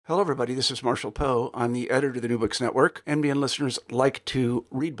Hello, everybody. This is Marshall Poe. I'm the editor of the New Books Network. NBN listeners like to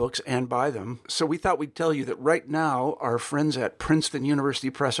read books and buy them. So we thought we'd tell you that right now, our friends at Princeton University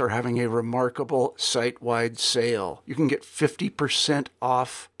Press are having a remarkable site-wide sale. You can get 50%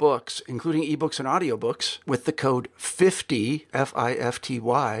 off books, including ebooks and audiobooks, with the code 50,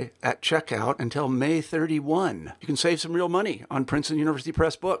 F-I-F-T-Y, at checkout until May 31. You can save some real money on Princeton University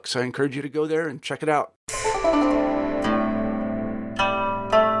Press books. I encourage you to go there and check it out.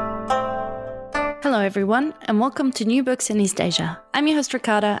 Hello everyone, and welcome to New Books in East Asia. I'm your host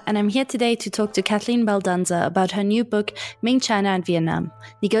Ricarda, and I'm here today to talk to Kathleen Baldanza about her new book, Ming, China and Vietnam,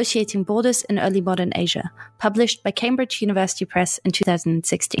 Negotiating Borders in Early Modern Asia, published by Cambridge University Press in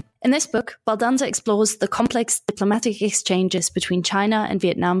 2016. In this book, Baldanza explores the complex diplomatic exchanges between China and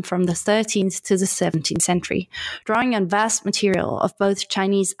Vietnam from the 13th to the 17th century. Drawing on vast material of both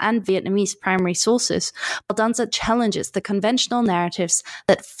Chinese and Vietnamese primary sources, Baldanza challenges the conventional narratives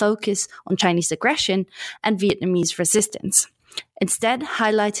that focus on Chinese aggression and Vietnamese resistance, instead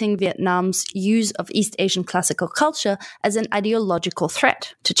highlighting Vietnam's use of East Asian classical culture as an ideological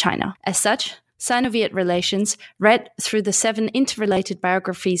threat to China. As such, Sino-Viet relations, read through the 7 interrelated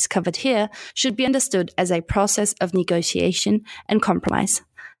biographies covered here, should be understood as a process of negotiation and compromise.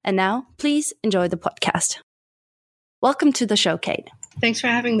 And now, please enjoy the podcast. Welcome to the show, Kate. Thanks for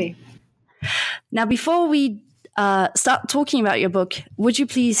having me. Now, before we start talking about your book, would you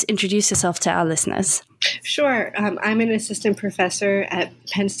please introduce yourself to our listeners? Sure. I'm an assistant professor at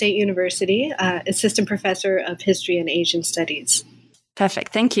Penn State University, assistant professor of history and Asian studies.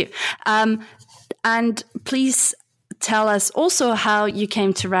 Perfect. Thank you. And please tell us also how you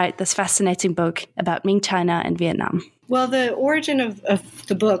came to write this fascinating book about Ming, China, and Vietnam. Well, the origin of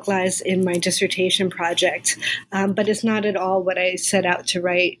the book lies in my dissertation project, but it's not at all what I set out to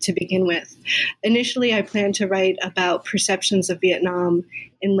write to begin with. Initially, I planned to write about perceptions of Vietnam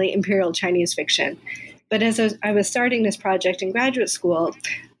in late imperial Chinese fiction. But as I was starting this project in graduate school,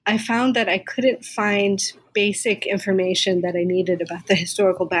 I found that I couldn't find basic information that I needed about the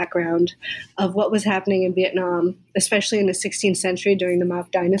historical background of what was happening in Vietnam, especially in the 16th century during the Mao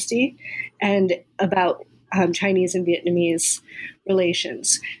Dynasty, and about Chinese and Vietnamese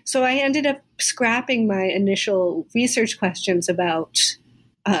relations. So I ended up scrapping my initial research questions about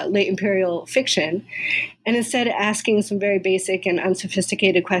late imperial fiction, and instead asking some very basic and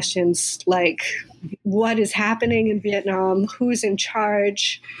unsophisticated questions like, what is happening in Vietnam? Who's in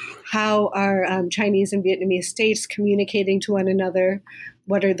charge? How are Chinese and Vietnamese states communicating to one another?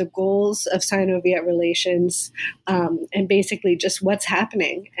 What are the goals of Sino-Viet relations? And basically just what's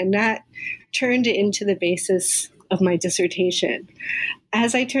happening. And that turned into the basis of my dissertation.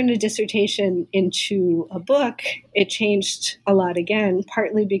 As I turned the dissertation into a book, it changed a lot again,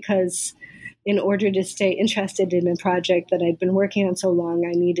 partly because in order to stay interested in a project that I'd been working on so long,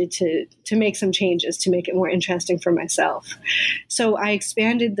 I needed to make some changes to make it more interesting for myself. So I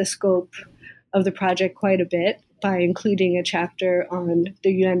expanded the scope of the project quite a bit by including a chapter on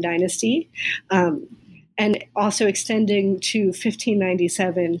the Yuan dynasty, and also extending to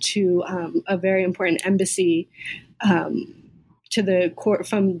 1597 to a very important embassy to the court,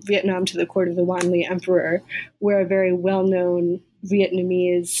 from Vietnam to the court of the Wanli Emperor, where a very well-known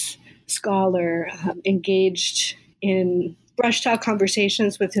Vietnamese scholar engaged in brush-talk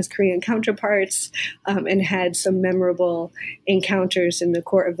conversations with his Korean counterparts and had some memorable encounters in the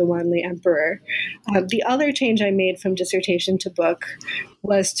court of the Wanli Emperor. The other change I made from dissertation to book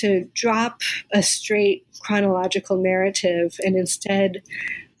was to drop a straight chronological narrative and instead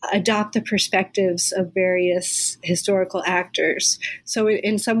adopt the perspectives of various historical actors. So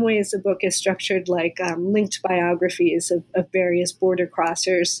in some ways, the book is structured like linked biographies of various border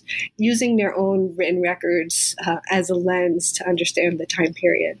crossers, using their own written records as a lens to understand the time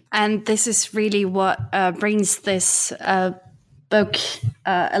period. And this is really what brings this book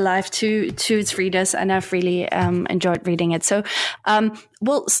alive to its readers, and I've really enjoyed reading it. So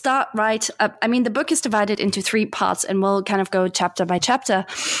we'll start right up. I mean, the book is divided into 3 parts, and we'll kind of go chapter by chapter.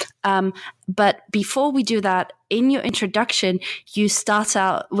 But before we do that, in your introduction, you start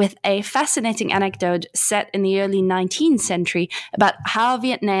out with a fascinating anecdote set in the early 19th century about how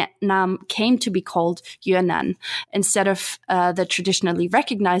Vietnam came to be called Yuan instead of the traditionally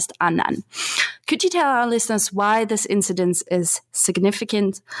recognized An An. Could you tell our listeners why this incident is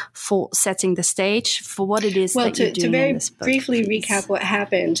significant for setting the stage for what it is that you're doing in this book? To very briefly recap what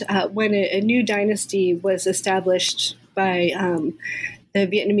happened, when a new dynasty was established by the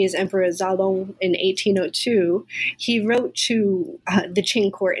Vietnamese Emperor Gia Long in 1802, he wrote to the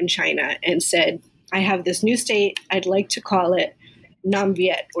Qing court in China and said, I have this new state, I'd like to call it Nam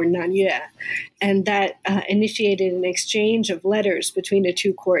Viet or Nan Yue. And that initiated an exchange of letters between the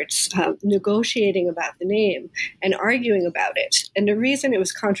two courts, negotiating about the name and arguing about it. And the reason it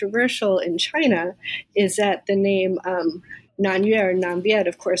was controversial in China is that the name Nan Yue or Nam Viet,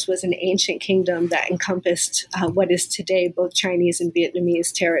 of course, was an ancient kingdom that encompassed what is today both Chinese and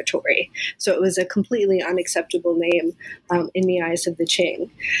Vietnamese territory. So it was a completely unacceptable name in the eyes of the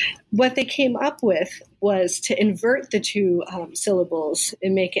Qing. What they came up with was to invert the two syllables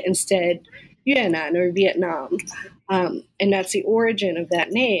and make it instead Yuenan or Vietnam. And that's the origin of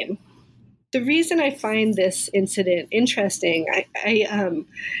that name. The reason I find this incident interesting, I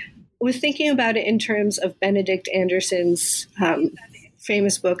was thinking about it in terms of Benedict Anderson's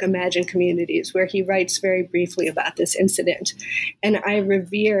famous book, Imagine Communities, where he writes very briefly about this incident. And I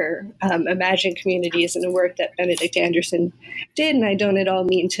revere Imagine Communities and the work that Benedict Anderson did, and I don't at all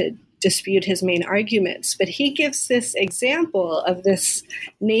mean to dispute his main arguments, but he gives this example of this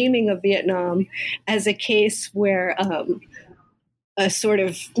naming of Vietnam as a case where a sort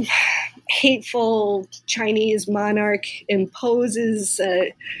of hateful Chinese monarch imposes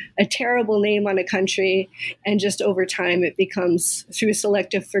a terrible name on a country, and just over time it becomes, through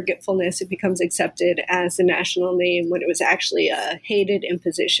selective forgetfulness, it becomes accepted as the national name when it was actually a hated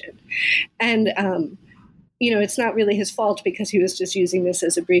imposition. And it's not really his fault because he was just using this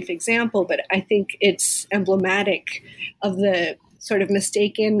as a brief example, but I think it's emblematic of the sort of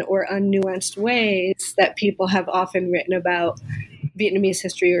mistaken or unnuanced ways that people have often written about Vietnamese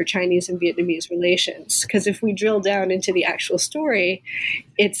history or Chinese and Vietnamese relations. Because if we drill down into the actual story,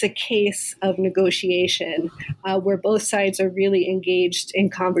 it's a case of negotiation where both sides are really engaged in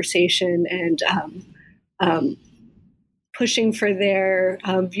conversation and pushing for their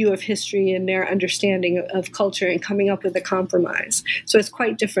view of history and their understanding of culture and coming up with a compromise. So it's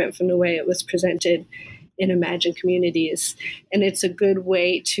quite different from the way it was presented in Imagine Communities. And it's a good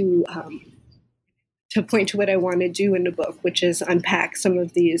way to point to what I want to do in the book, which is unpack some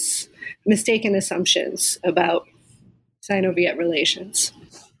of these mistaken assumptions about Sino-Viet relations.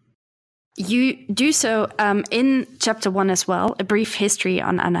 You do so in chapter 1 as well, a brief history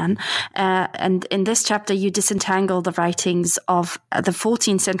on Anan. And in this chapter, you disentangle the writings of the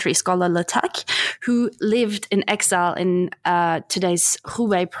 14th century scholar Le Tac, who lived in exile in today's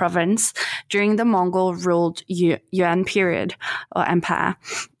Hubei province during the Mongol-ruled Yuan period or empire.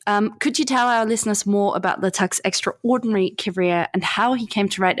 Could you tell our listeners more about Le Tac's extraordinary career and how he came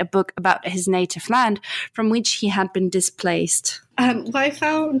to write a book about his native land from which he had been displaced? I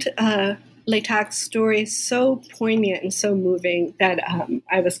found Le Tac's story so poignant and so moving that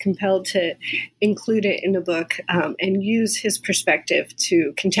I was compelled to include it in the book and use his perspective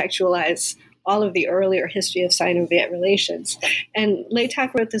to contextualize all of the earlier history of Sino-Viet relations. And Le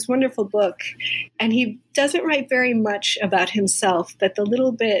Tac wrote this wonderful book, and he doesn't write very much about himself, but the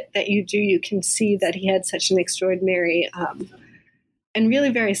little bit that you do, you can see that he had such an extraordinary and really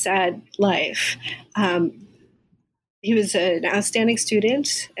very sad life. He was an outstanding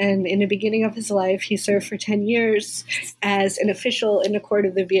student, and in the beginning of his life, he served for 10 years as an official in the court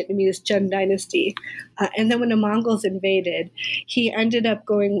of the Vietnamese Chun dynasty. And then when the Mongols invaded, he ended up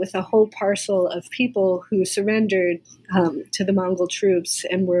going with a whole parcel of people who surrendered to the Mongol troops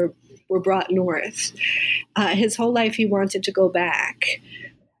and were brought north. His whole life, he wanted to go back,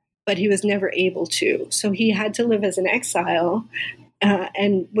 but he was never able to. So he had to live as an exile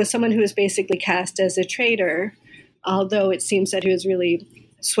and was someone who was basically cast as a traitor, although it seems that he was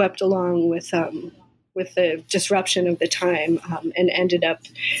really swept along with the disruption of the time and ended up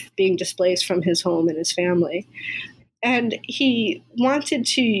being displaced from his home and his family. And he wanted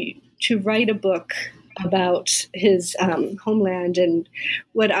to write a book about his homeland. And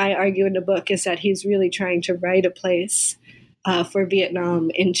what I argue in the book is that he's really trying to write a place for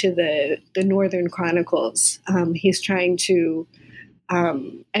Vietnam into the Northern Chronicles. He's trying to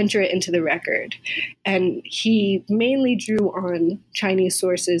enter it into the record. And he mainly drew on Chinese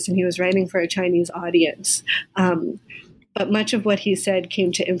sources, and he was writing for a Chinese audience. But much of what he said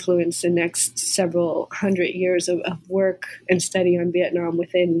came to influence the next several hundred years of work and study on Vietnam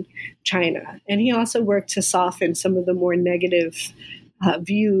within China. And he also worked to soften some of the more negative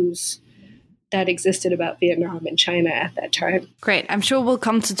views that existed about Vietnam and China at that time. Great. I'm sure we'll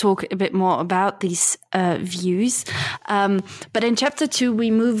come to talk a bit more about these views. But in chapter 2,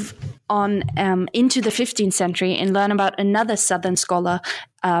 we move on into the 15th century and learn about another Southern scholar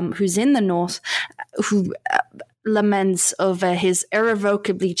who's in the North, who laments over his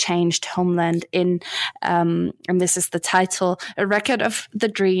irrevocably changed homeland in, and this is the title, A Record of the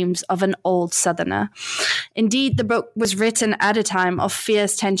Dreams of an Old Southerner. Indeed, the book was written at a time of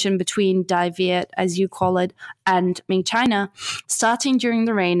fierce tension between Dai Viet, as you call it, and Ming China, starting during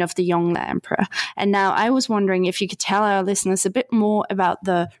the reign of the Yongle Emperor. And now I was wondering if you could tell our listeners a bit more about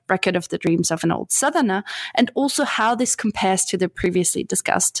the Record of the Dreams of an Old Southerner, and also how this compares to the previously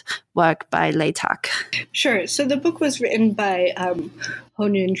discussed work by Lei Tak. Sure. So the book was written by Ho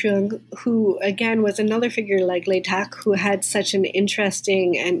Yun-chung, who, again, was another figure like Lei Tak, who had such an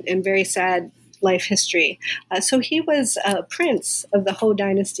interesting and very sad life history. So he was a prince of the Ho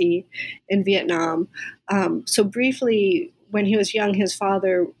dynasty in Vietnam. So briefly, when he was young, his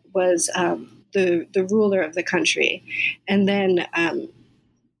father was the ruler of the country. And then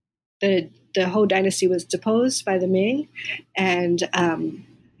the Ho dynasty was deposed by the Ming, and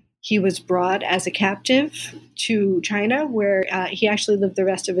he was brought as a captive to China, where he actually lived the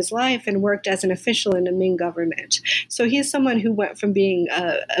rest of his life and worked as an official in the Ming government. So he's someone who went from being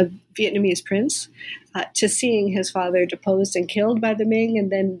a Vietnamese prince to seeing his father deposed and killed by the Ming,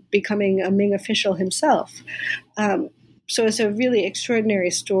 and then becoming a Ming official himself. So it's a really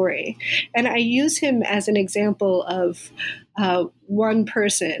extraordinary story. And I use him as an example of one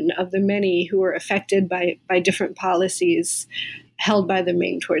person of the many who were affected by different policies held by the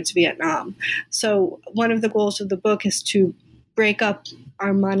Ming towards Vietnam. So one of the goals of the book is to break up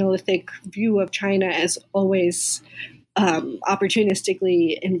our monolithic view of China as always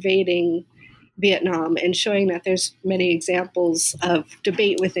opportunistically invading Vietnam, and showing that there's many examples of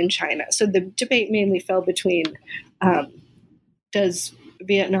debate within China. So the debate mainly fell between does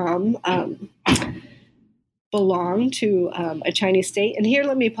Vietnam belong to a Chinese state? And here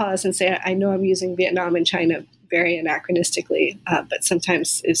let me pause and say I know I'm using Vietnam and China very anachronistically, but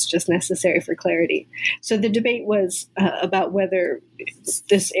sometimes it's just necessary for clarity. So the debate was about whether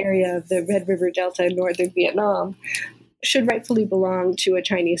this area of the Red River Delta in northern Vietnam should rightfully belong to a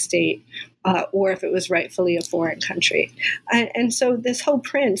Chinese state, or if it was rightfully a foreign country. And so this whole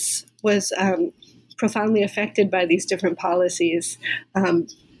prince was profoundly affected by these different policies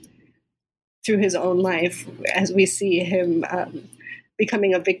through his own life, as we see him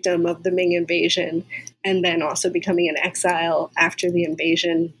becoming a victim of the Ming invasion, and then also becoming an exile after the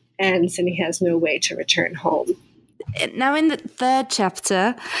invasion ends, and he has no way to return home. Now, in the third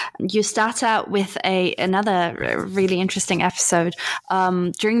chapter, you start out with another really interesting episode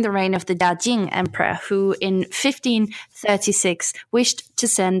during the reign of the Jiajing Emperor, who in 1536 wished to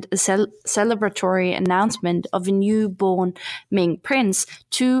send a celebratory announcement of a newborn Ming prince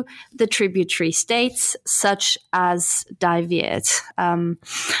to the tributary states, such as Dai Viet.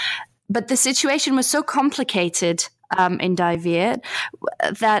 But the situation was so complicated in Dai Viet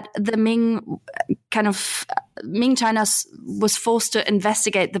that the Ming China was forced to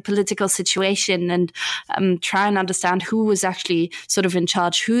investigate the political situation and try and understand who was actually sort of in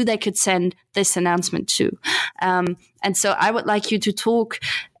charge, who they could send this announcement to. And so I would like you to talk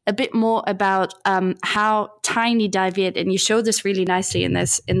a bit more about how tiny Dai Viet, and you show this really nicely in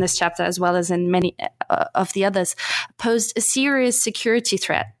this chapter as well as in many of the others, posed a serious security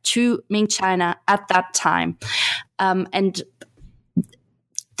threat to Ming China at that time. And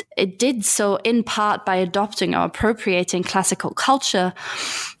it did so in part by adopting or appropriating classical culture.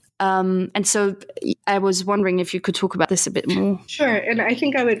 And so I was wondering if you could talk about this a bit more. Sure. And I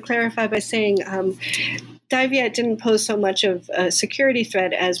think I would clarify by saying Dai Viet didn't pose so much of a security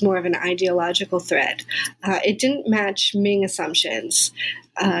threat as more of an ideological threat. It didn't match Ming assumptions.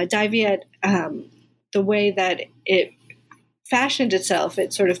 Dai Viet, the way that it fashioned itself,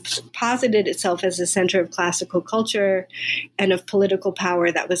 it sort of posited itself as a center of classical culture and of political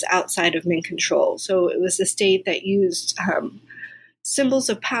power that was outside of Ming control. So it was a state that used symbols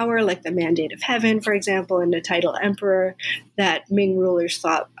of power like the Mandate of Heaven, for example, and the title Emperor that Ming rulers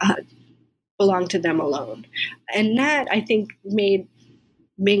thought belonged to them alone. And that, I think, made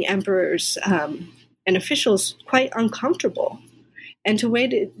Ming emperors and officials quite uncomfortable. And the way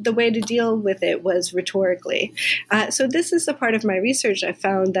to deal with it was rhetorically. So this is the part of my research I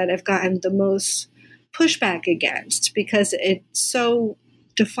found that I've gotten the most pushback against, because it so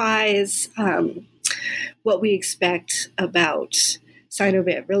defies what we expect about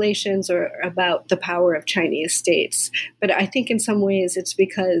Sino-Viet relations or about the power of Chinese states. But I think in some ways it's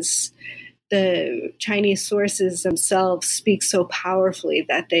because the Chinese sources themselves speak so powerfully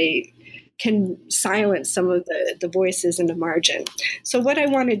that they can silence some of the voices in the margin. So what I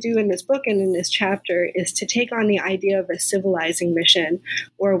want to do in this book and in this chapter is to take on the idea of a civilizing mission,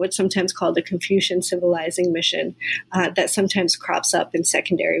 or what's sometimes called a Confucian civilizing mission, that sometimes crops up in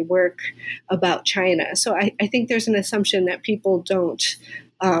secondary work about China. So I think there's an assumption that people don't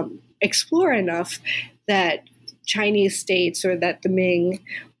explore enough that Chinese states or that the Ming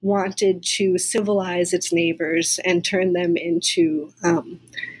wanted to civilize its neighbors and turn them into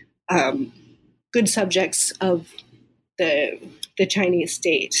good subjects of the Chinese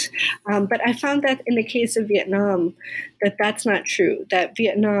state. But I found that in the case of Vietnam, that's not true, that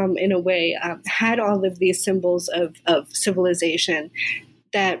Vietnam, in a way, had all of these symbols of civilization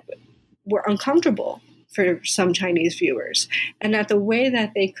that were uncomfortable for some Chinese viewers, and that the way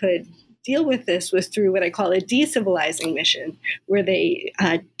that they could deal with this was through what I call a decivilizing mission, where they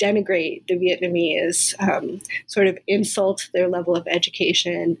denigrate the Vietnamese, sort of insult their level of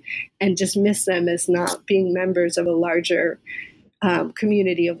education, and dismiss them as not being members of a larger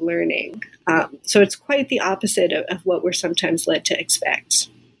community of learning. So it's quite the opposite of what we're sometimes led to expect.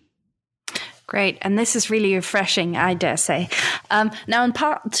 Great. And this is really refreshing, I dare say. Now, in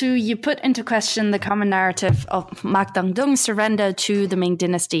part 2, you put into question the common narrative of Mak Dang-dung's surrender to the Ming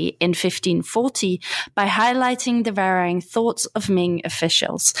Dynasty in 1540 by highlighting the varying thoughts of Ming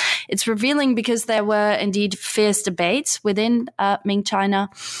officials. It's revealing because there were indeed fierce debates within Ming China,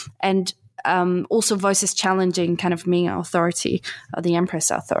 and also voices challenging kind of Ming authority, the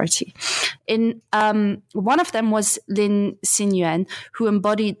empress authority. In one of them was Lin Xinyuan, who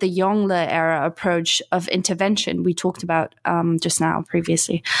embodied the Yongle era approach of intervention we talked about just now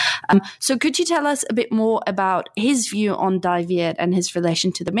previously. So could you tell us a bit more about his view on Dai Viet and his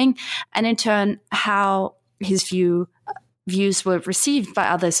relation to the Ming, and in turn how his views were received by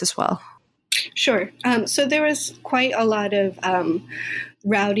others as well? Sure. So there was quite a lot of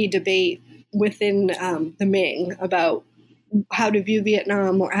rowdy debate within the Ming about how to view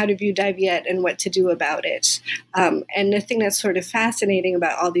Vietnam or how to view Dai Viet and what to do about it. And the thing that's sort of fascinating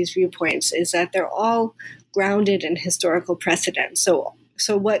about all these viewpoints is that they're all grounded in historical precedent. So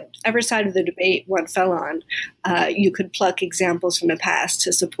whatever side of the debate one fell on, you could pluck examples from the past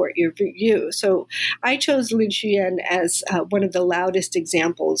to support your view. So I chose Lin Xinyuan as one of the loudest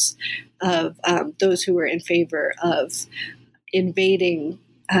examples of those who were in favor of invading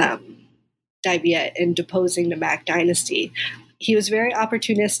Dai Viet and deposing the Mac dynasty. He was very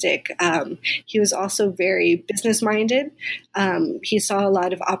opportunistic. He was also very business-minded. He saw a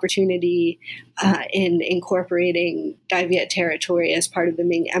lot of opportunity in incorporating Dai Viet territory as part of the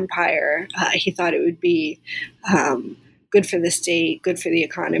Ming Empire. He thought it would be good for the state, good for the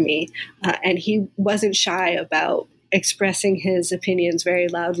economy, and he wasn't shy about expressing his opinions very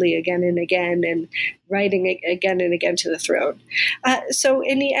loudly again and again, and writing again and again to the throne. So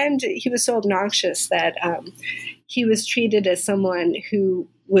in the end, he was so obnoxious that he was treated as someone who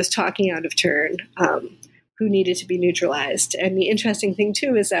was talking out of turn, who needed to be neutralized. And the interesting thing,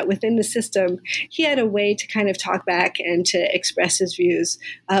 too, is that within the system, he had a way to kind of talk back and to express his views,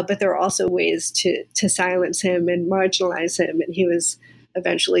 but there were also ways to silence him and marginalize him, and he was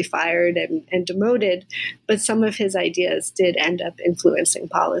eventually fired and demoted, but some of his ideas did end up influencing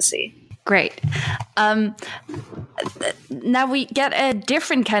policy. Great. Now we get a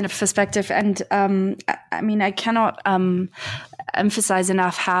different kind of perspective, and I mean, I cannot emphasize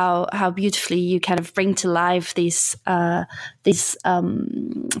enough how beautifully you kind of bring to life these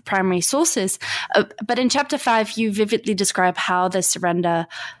primary sources. But in chapter 5, you vividly describe how the surrender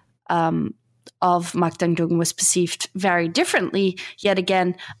of Mak Dang-dung was perceived very differently, yet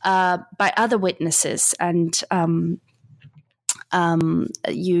again, by other witnesses. And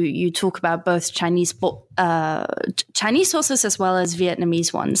you talk about both Chinese sources as well as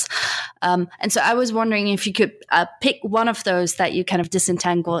Vietnamese ones. And so I was wondering if you could pick one of those that you kind of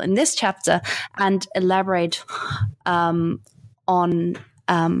disentangle in this chapter and elaborate on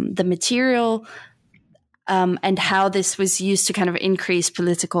the material and how this was used to kind of increase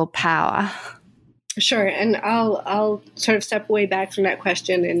political power. Sure, and I'll sort of step way back from that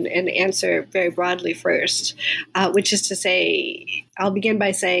question and answer very broadly first, which is to say, I'll begin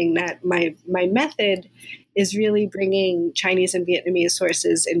by saying that my method is really bringing Chinese and Vietnamese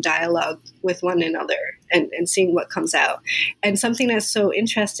sources in dialogue with one another and seeing what comes out. And something that's so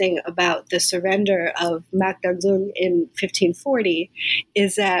interesting about the surrender of Mak Dang-dung in 1540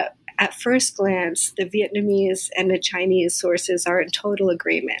 is that at first glance, the Vietnamese and the Chinese sources are in total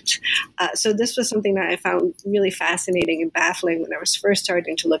agreement. So this was something that I found really fascinating and baffling when I was first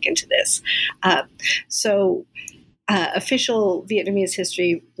starting to look into this. Official Vietnamese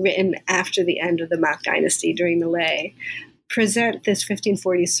history written after the end of the Mac dynasty during the Lê present this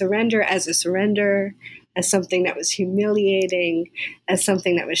 1540 surrender as a surrender, as something that was humiliating, as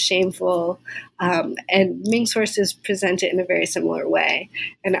something that was shameful. And Ming sources present it in a very similar way.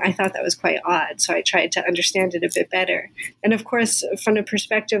 And I thought that was quite odd, so I tried to understand it a bit better. And of course, from the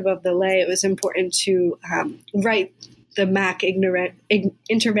perspective of the Lê, it was important to write the Mac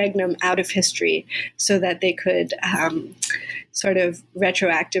interregnum out of history so that they could sort of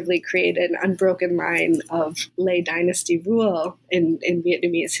retroactively create an unbroken line of Lê dynasty rule in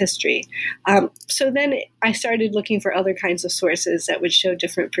Vietnamese history. So then I started looking for other kinds of sources that would show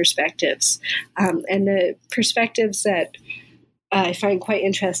different perspectives. And the perspectives that I find quite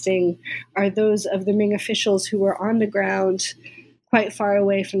interesting are those of the Ming officials who were on the ground quite far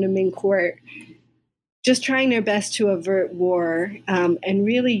away from the Ming court, just trying their best to avert war, and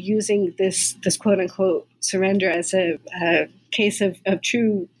really using this quote-unquote surrender as a case of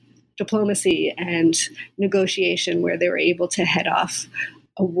true diplomacy and negotiation where they were able to head off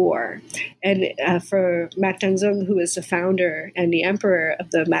a war. And for Mac Danzong, who is the founder and the emperor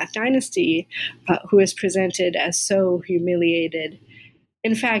of the Mac dynasty, who is presented as so humiliated,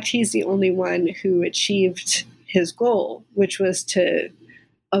 in fact, he's the only one who achieved his goal, which was to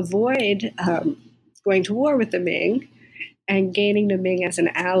avoid going to war with the Ming and gaining the Ming as an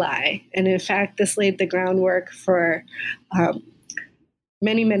ally. And in fact, this laid the groundwork for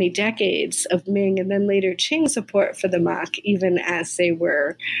many, many decades of Ming and then later Qing support for the Mac, even as they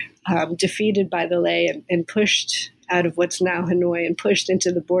were defeated by the Lê and pushed out of what's now Hanoi and pushed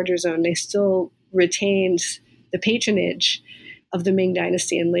into the border zone. They still retained the patronage of the Ming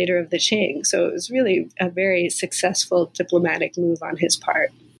dynasty and later of the Qing. So it was really a very successful diplomatic move on his part.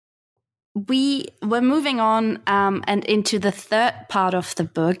 We're moving on and into the third part of the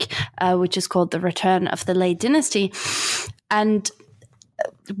book, which is called The Return of the Lê Dynasty. And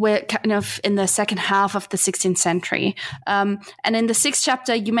we're kind of in the second half of the 16th century. And in the sixth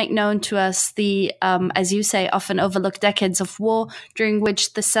chapter, you make known to us the, as you say, often overlooked decades of war during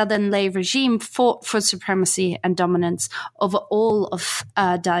which the Southern Lê regime fought for supremacy and dominance over all of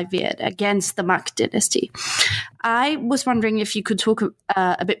Dai Viet against the Mac dynasty. I was wondering if you could talk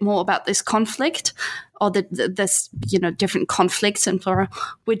a bit more about this conflict, or this different conflicts in plural,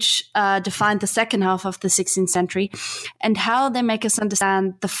 which defined the second half of the 16th century, and how they make us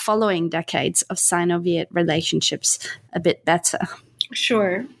understand the following decades of Sino-Viet relationships a bit better.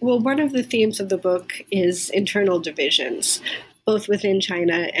 Sure. Well, one of the themes of the book is internal divisions, both within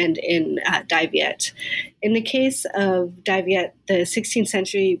China and in Dai Viet. In the case of Dai Viet, the 16th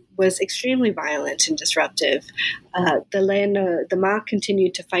century was extremely violent and disruptive. The Lê and the Ma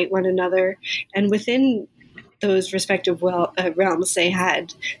continued to fight one another, and within those respective realms, they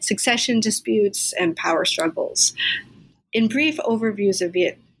had succession disputes and power struggles. In brief overviews of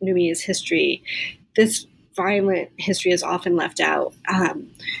Vietnamese history, this violent history is often left out,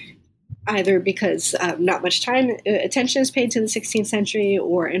 either because not much attention is paid to the 16th century,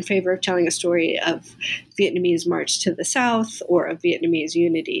 or in favor of telling a story of Vietnamese march to the south or of Vietnamese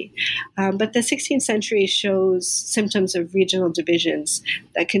unity. But the 16th century shows symptoms of regional divisions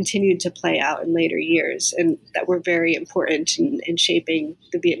that continued to play out in later years and that were very important in shaping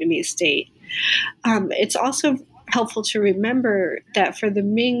the Vietnamese state. It's also helpful to remember that for the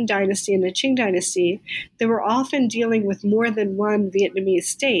Ming dynasty and the Qing dynasty, they were often dealing with more than one Vietnamese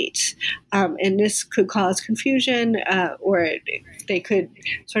state. And this could cause confusion, or they could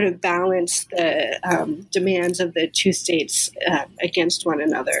sort of balance the demands of the two states against one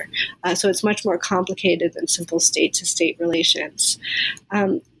another. So it's much more complicated than simple state-to-state relations.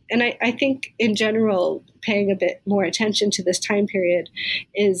 And I think, in general, paying a bit more attention to this time period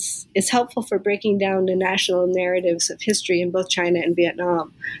is helpful for breaking down the national narratives of history in both China and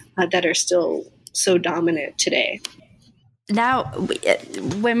Vietnam that are still so dominant today. Now,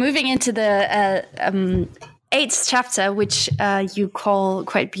 we're moving into the eighth chapter, which you call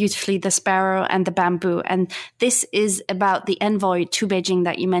quite beautifully The Sparrow and the Bamboo. And this is about the envoy to Beijing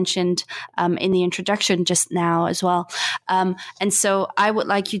that you mentioned in the introduction just now as well. And so I would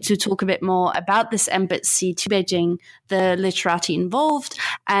like you to talk a bit more about this embassy to Beijing, the literati involved,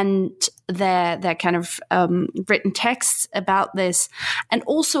 and their kind of written texts about this, and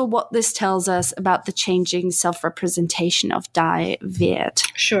also what this tells us about the changing self-representation of Dai Viet.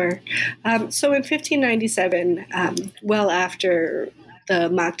 Sure. So in 1597, well after the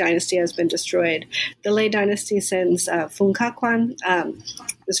Mac dynasty has been destroyed, the Lê dynasty sends Phung Kaquan,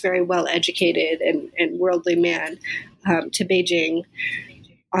 this very well-educated and worldly man, to Beijing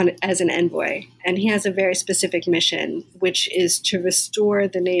as an envoy. And he has a very specific mission, which is to restore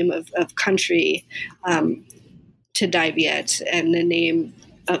the name of country to Dai Viet and the name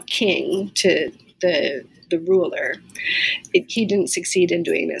of king to the ruler. He didn't succeed in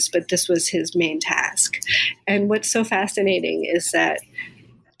doing this, but this was his main task. And what's so fascinating is that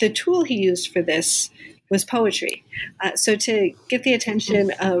the tool he used for this was poetry. So to get the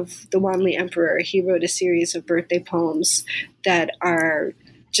attention of the Wanli Emperor, he wrote a series of birthday poems that are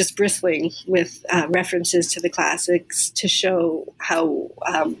just bristling with references to the classics to show how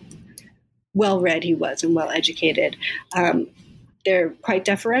well-read he was and well-educated. They're quite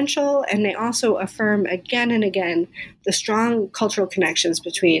deferential, and they also affirm again and again the strong cultural connections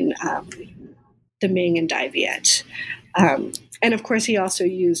between the Ming and Dai Viet. And of course, he also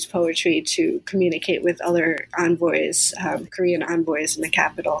used poetry to communicate with other envoys, Korean envoys in the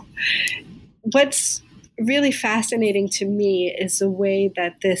capital. What's really fascinating to me is the way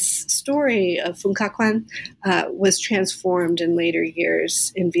that this story of Phuong Ca Quan was transformed in later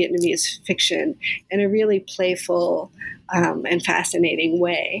years in Vietnamese fiction in a really playful and fascinating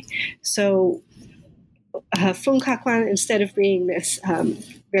way. So Phuong Ca Quan, instead of being this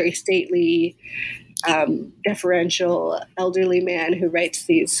very stately, deferential elderly man who writes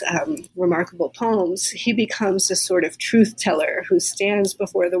these remarkable poems, he becomes this sort of truth teller who stands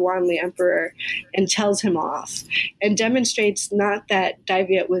before the Wanli Emperor and tells him off and demonstrates not that Dai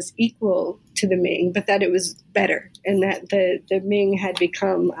Viet was equal to the Ming, but that it was better, and that the Ming had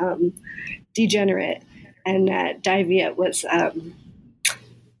become degenerate, and that Dai Viet was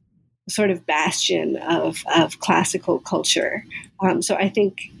sort of bastion of classical culture. So I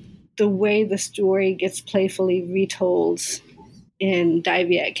think the way the story gets playfully retold in Dai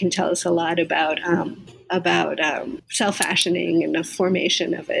Viet can tell us a lot about self-fashioning and the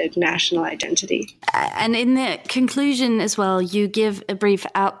formation of a national identity. And in the conclusion as well, you give a brief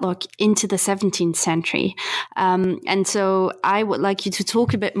outlook into the 17th century. And so I would like you to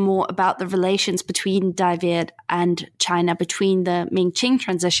talk a bit more about the relations between Dai Viet and China, between the Ming-Qing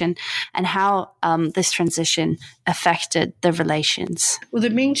transition, and how this transition affected the relations. Well, the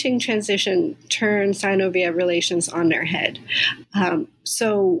Ming-Qing transition turned Sino-Viet relations on their head.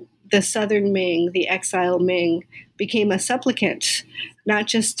 So the Southern Ming, the exile Ming, became a supplicant, not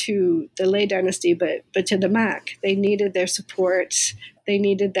just to the Lei dynasty, but to the Mac. They needed their support. They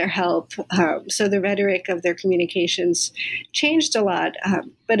needed their help. So the rhetoric of their communications changed a lot.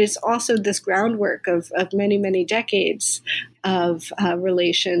 But it's also this groundwork of many, many decades of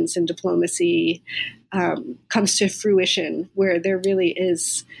relations and diplomacy comes to fruition, where there really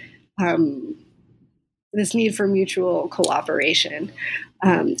is this need for mutual cooperation.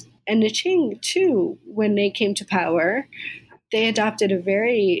 And the Qing, too, when they came to power, they adopted a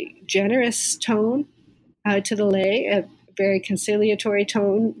very generous tone to the Lei, a very conciliatory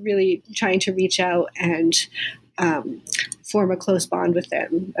tone, really trying to reach out and form a close bond with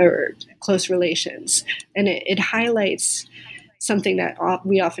them, or close relations. And it highlights something that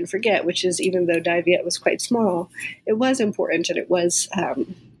we often forget, which is even though Dai Viet was quite small, it was important, and it was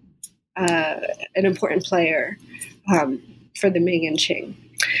an important player for the Ming and Qing.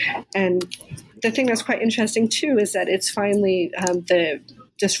 And the thing that's quite interesting, too, is that it's finally the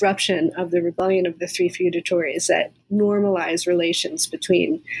disruption of the rebellion of the three feudatories that normalized relations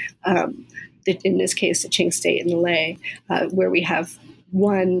between, in this case, the Qing state and the Lei, where we have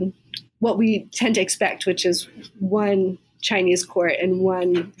what we tend to expect, which is one Chinese court and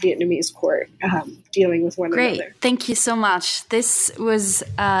one Vietnamese court dealing with one another. Great. Thank you so much. This was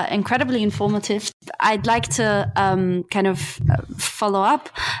incredibly informative. I'd like to kind of follow up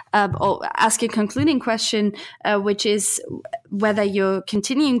or ask a concluding question, which is whether you're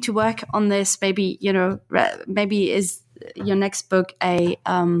continuing to work on this. Maybe, maybe is your next book a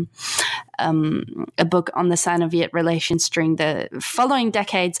book on the Sino-Viet relations during the following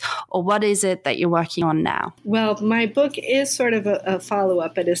decades, or what is it that you're working on now? Well, my book is sort of a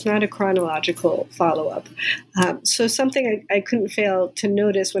follow-up, but it's not a chronological follow-up. So something I couldn't fail to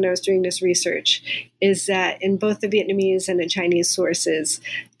notice when I was doing this research is that in both the Vietnamese and the Chinese sources,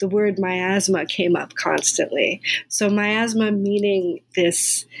 the word miasma came up constantly. So miasma meaning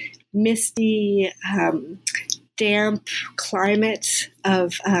this misty, damp climate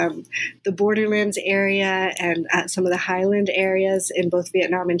of the borderlands area and some of the highland areas in both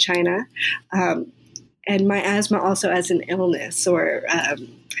Vietnam and China. And miasma also as an illness or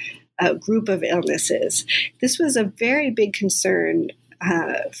a group of illnesses. This was a very big concern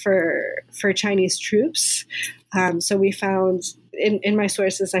for Chinese troops. So we found in my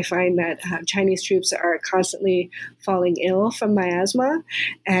sources, I find that Chinese troops are constantly falling ill from miasma,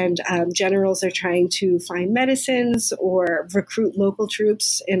 and generals are trying to find medicines or recruit local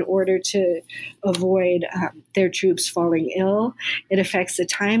troops in order to avoid their troops falling ill. It affects the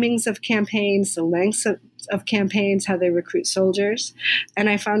timings of campaigns, the lengths of campaigns, how they recruit soldiers. And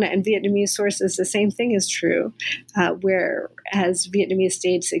I found that in Vietnamese sources, the same thing is true, where as Vietnamese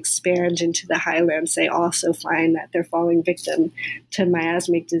states expand into the highlands, they also find that they're falling victim to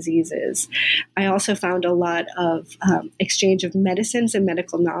miasmic diseases. I also found a lot of exchange of medicines and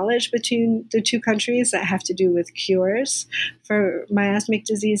medical knowledge between the two countries that have to do with cures for miasmic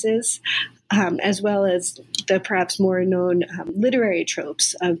diseases, as well as the perhaps more known literary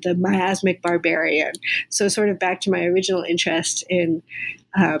tropes of the miasmic barbarian. So sort of back to my original interest in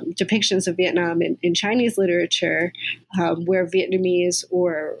depictions of Vietnam in Chinese literature, where Vietnamese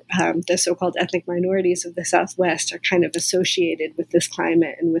or the so-called ethnic minorities of the Southwest are kind of associated with this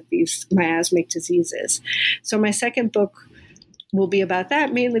climate and with these miasmic diseases. So my second book will be about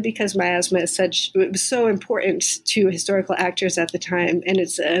that, mainly because miasma it was so important to historical actors at the time, and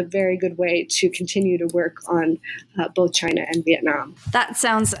it's a very good way to continue to work on both China and Vietnam. That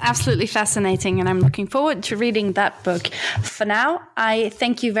sounds absolutely fascinating, and I'm looking forward to reading that book. For now, I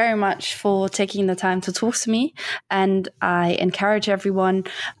thank you very much for taking the time to talk to me, and I encourage everyone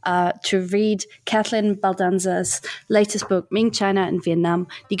to read Kathleen Baldanza's latest book, Ming, China and Vietnam,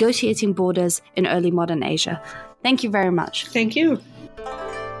 Negotiating Borders in Early Modern Asia. Thank you very much. Thank you.